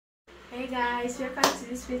Hey guys, welcome to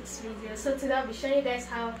this week's video. So today I'll be showing you guys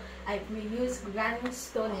how I reuse grinding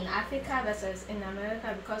stone in Africa versus in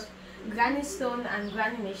America, because grinding stone and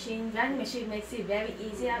grinding machine makes it very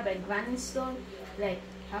easier, but grinding stone, like,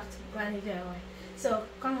 you have to grind it very well. So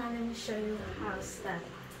come on, let me show you how to start.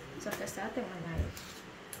 So first I'll take my knife.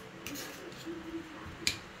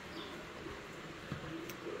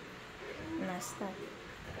 And I start.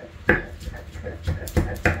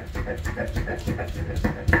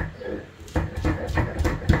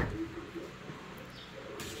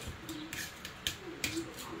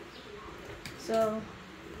 So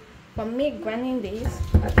for me, grinding this,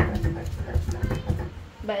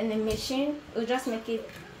 but in the machine, it will just make it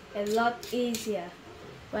a lot easier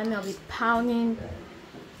when I'll be pounding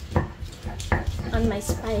on my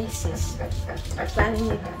spices,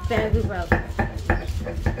 grinding it very well.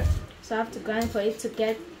 So I have to grind for it to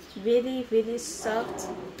get really soft,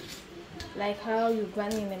 like how you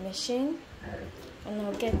grind in the machine, and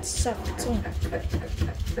it'll get soft too.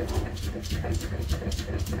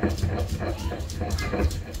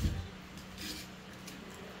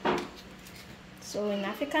 So in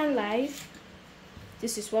African life,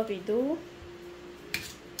 this is what we do.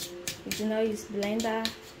 We do not use blender,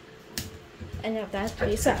 any of that.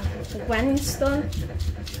 We use a grinding stone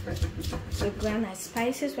to grind our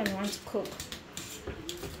spices when we want to cook.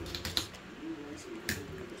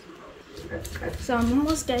 So I'm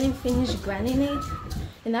almost getting finished grinding it.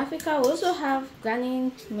 In Africa, we also have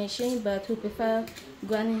grinding machine, but we prefer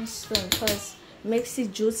grinding stone because it makes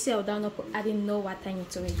it juicy without adding no water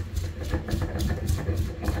into it.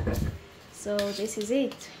 So this is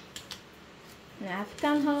it. In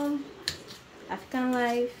African home, African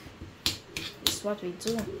life, this is what we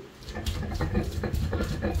do.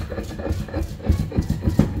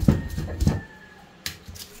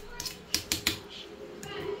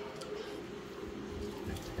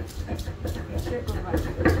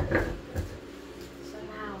 So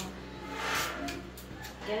now,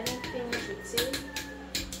 getting finished with it.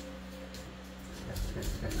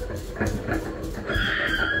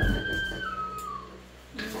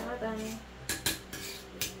 Now done.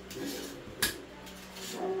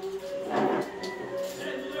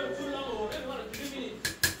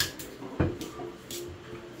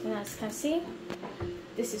 And as you can see,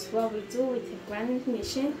 this is what we do with a grinding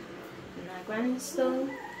machine and a grinding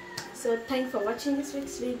stone. So thanks for watching this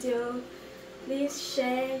week's video. Please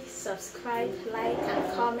share, subscribe, like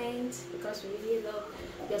and comment, because we really love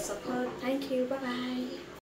your support. Thank you. Bye bye.